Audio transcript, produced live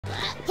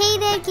Hey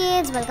there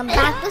kids, welcome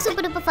back to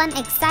super duper fun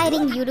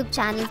exciting YouTube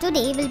channel.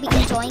 Today we'll be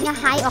enjoying a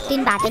high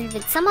octane battle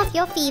with some of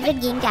your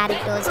favorite game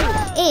characters.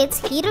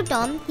 It's Hero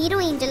Tom, Hero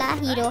Angela,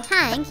 Hero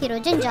Hank, Hero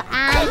Ginger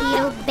and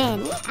Hero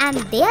Ben, and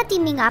they are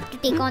teaming up to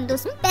take on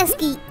those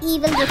pesky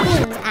evil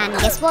raccoons, and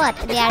guess what?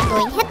 They are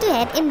going head to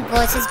head in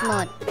versus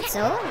mode.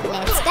 So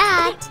let's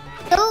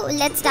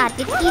start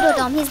with Hero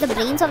Tom. He's the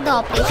brains of the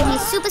operation.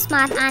 He's super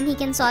smart and he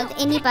can solve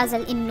any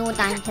puzzle in no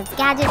time. His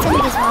gadgets and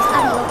gizmos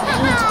are your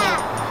huge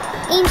help.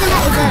 Angela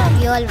is a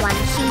real one.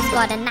 She's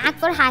got a knack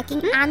for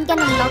hacking and can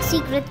unlock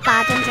secret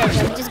path and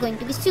treasure, which is going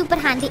to be super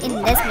handy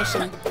in this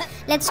mission.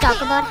 Let's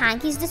talk about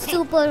Hank. He's the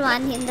super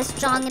one, the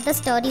strong and the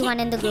sturdy one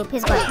in the group.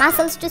 He's got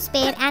muscles to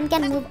spare and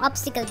can move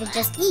obstacles with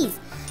just ease.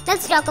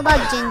 Let's talk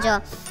about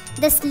Ginger,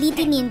 the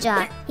sleepy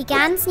ninja. He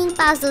can sneak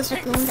past those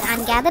raccoons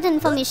and gather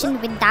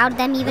information without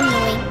them even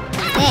knowing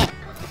he's there.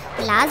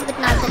 Last but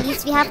not the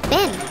least, we have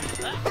Ben.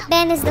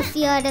 Ben is the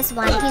fearless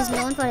one. He's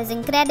known for his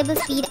incredible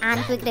speed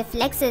and quick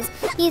reflexes.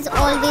 He's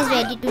always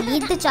ready to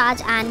lead the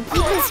charge and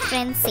keep his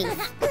friends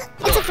safe.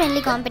 It's a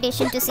friendly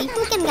competition to see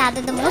who can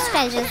gather the most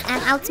treasures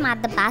and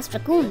outsmart the best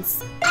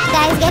raccoons.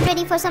 Guys, get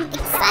ready for some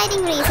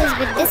exciting races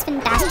with these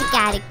fantastic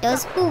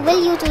characters. Who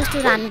will you choose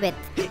to run with?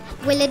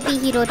 Will it be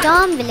Hero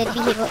Tom? Will it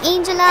be Hero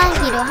Angela,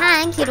 Hero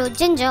Hank, Hero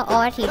Ginger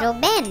or Hero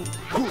Ben?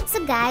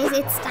 So guys,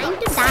 it's time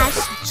to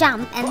dash,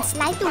 jump and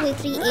slide to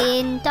victory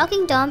in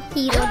Talking Tom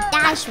Hero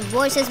Dash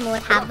versus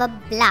mode. Have a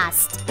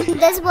blast.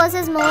 This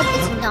versus mode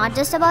is not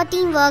just about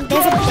teamwork,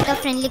 there's a bit of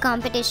friendly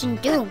competition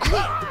too.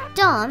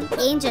 Tom,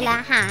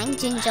 Angela, Hank,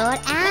 Ginger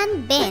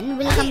and Ben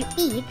will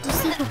compete to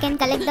see who can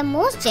collect the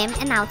most gems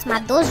and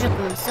outsmart those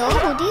raccoons. So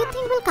who do you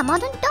think will come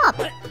out on top?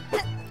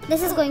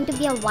 This is going to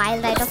be a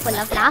wild ride full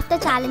of laughter,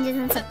 challenges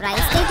and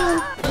surprise. Stay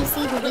tuned to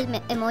see who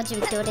will emerge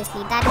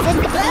victoriously. That is it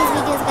for today's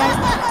videos guys.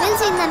 We'll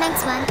see you in the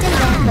next one. Till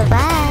then, bye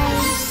bye.